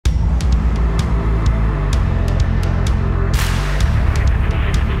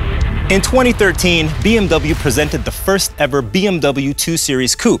In 2013, BMW presented the first ever BMW 2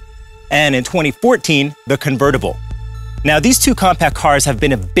 Series Coupe, and in 2014, the Convertible. Now, these two compact cars have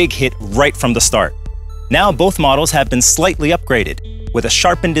been a big hit right from the start. Now, both models have been slightly upgraded, with a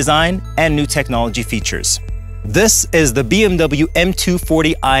sharpened design and new technology features. This is the BMW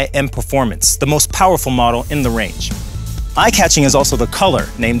M240i M Performance, the most powerful model in the range. Eye-catching is also the color,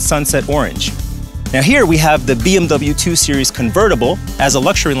 named Sunset Orange. Now here we have the BMW 2 Series Convertible as a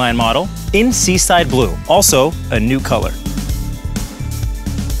luxury line model in Seaside Blue, also a new color.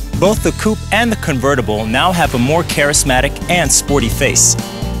 Both the Coupe and the Convertible now have a more charismatic and sporty face.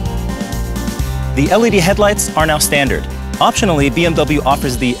 The LED headlights are now standard. Optionally, BMW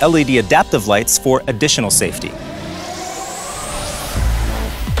offers the LED adaptive lights for additional safety.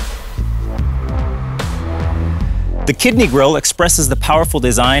 The kidney grille expresses the powerful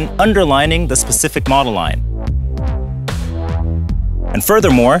design underlining the specific model line. And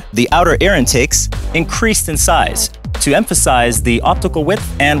furthermore, the outer air intakes increased in size to emphasize the optical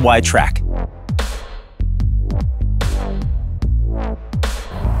width and wide track.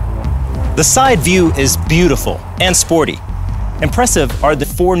 The side view is beautiful and sporty. Impressive are the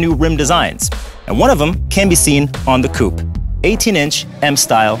 4 new rim designs, and one of them can be seen on the Coupe, 18-inch M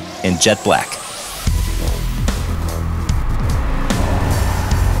style in jet black.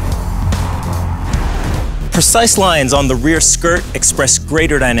 Precise lines on the rear skirt express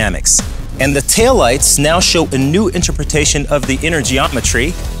greater dynamics, and the taillights now show a new interpretation of the inner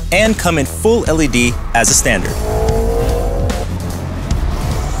geometry and come in full LED as a standard.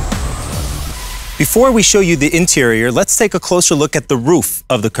 Before we show you the interior, let's take a closer look at the roof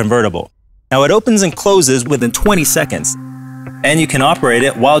of the Convertible. Now, it opens and closes within 20 seconds, and you can operate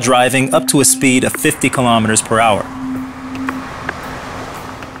it while driving up to a speed of 50 kilometers per hour.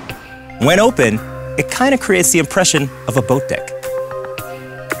 When open, it kind of creates the impression of a boat deck.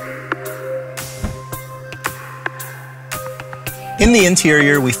 In the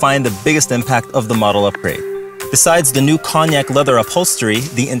interior, we find the biggest impact of the model upgrade. Besides the new cognac leather upholstery,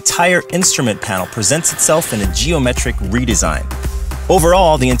 the entire instrument panel presents itself in a geometric redesign.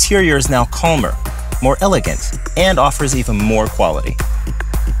 Overall, the interior is now calmer, more elegant, and offers even more quality.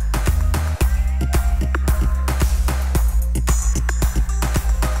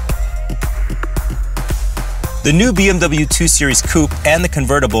 The new BMW 2 Series Coupe and the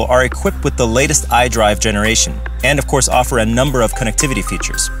Convertible are equipped with the latest iDrive generation, and of course offer a number of connectivity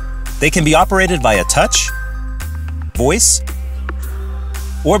features. They can be operated via touch, voice,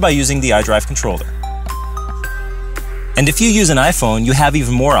 or by using the iDrive controller. And if you use an iPhone, you have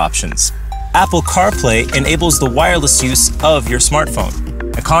even more options. Apple CarPlay enables the wireless use of your smartphone.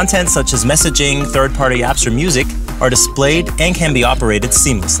 And content such as messaging, third-party apps, or music are displayed and can be operated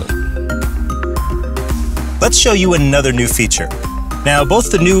seamlessly. Let's show you another new feature. Now, both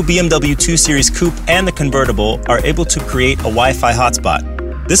the new BMW 2 Series Coupe and the Convertible are able to create a Wi-Fi hotspot.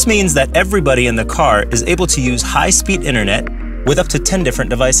 This means that everybody in the car is able to use high-speed internet with up to 10 different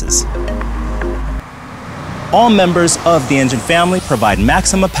devices. All members of the engine family provide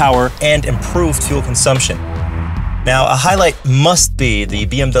maximum power and improved fuel consumption. Now, a highlight must be the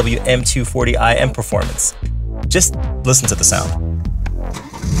BMW M240i M Performance. Just listen to the sound.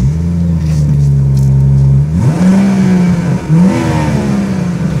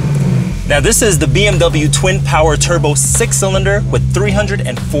 Now, this is the BMW twin-power turbo 6-cylinder with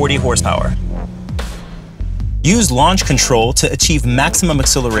 340 horsepower. Use launch control to achieve maximum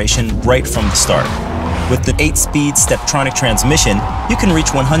acceleration right from the start. With the 8-speed Steptronic transmission, you can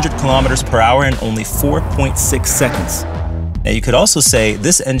reach 100 kilometers per hour in only 4.6 seconds. Now, you could also say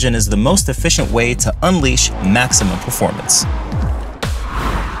this engine is the most efficient way to unleash maximum performance.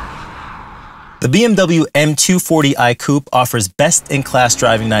 The BMW M240i Coupe offers best-in-class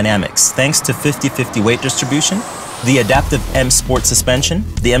driving dynamics thanks to 50-50 weight distribution, the adaptive M Sport suspension,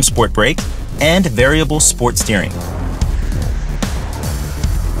 the M Sport brake, and variable sport steering.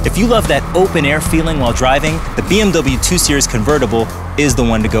 If you love that open-air feeling while driving, the BMW 2 Series Convertible is the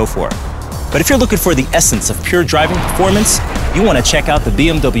one to go for. But if you're looking for the essence of pure driving performance, you want to check out the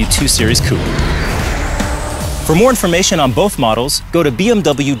BMW 2 Series Coupe. For more information on both models, go to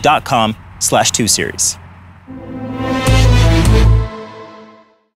bmw.com/2series.